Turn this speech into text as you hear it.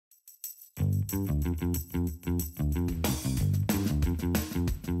Hello,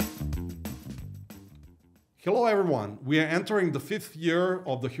 everyone. We are entering the 5th year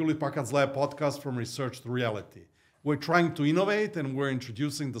of the Hewlett Packard's Lab podcast from research to reality. We're trying to innovate, and we're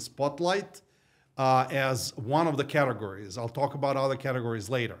introducing the spotlight as one of the categories. I'll talk about other categories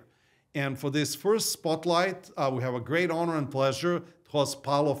later. And for this first spotlight, we have a great honor and pleasure to host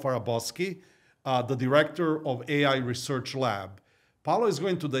Paolo Faraboschi, the director of AI Research Lab. Paolo is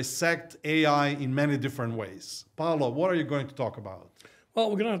going to dissect AI in many different ways. Paolo, what are you going to talk about?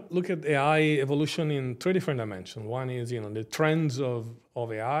 Well, we're going to look at AI evolution in 3 different dimensions. One is, the trends of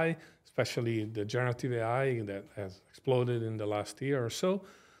AI, especially the generative AI that has exploded in the last year or so.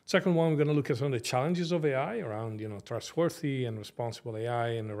 Second one, we're going to look at some of the challenges of AI around, trustworthy and responsible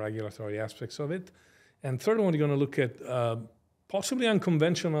AI and the regulatory aspects of it. And third one, we're going to look at possibly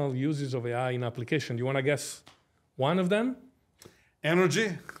unconventional uses of AI in application. Do you want to guess one of them?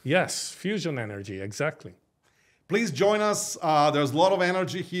 Energy? Yes, fusion energy, exactly. Please join us. There's a lot of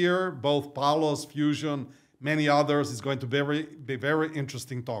energy here, both Paolo's, Fusion, many others. It's going to be very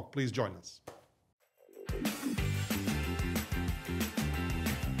interesting talk. Please join us.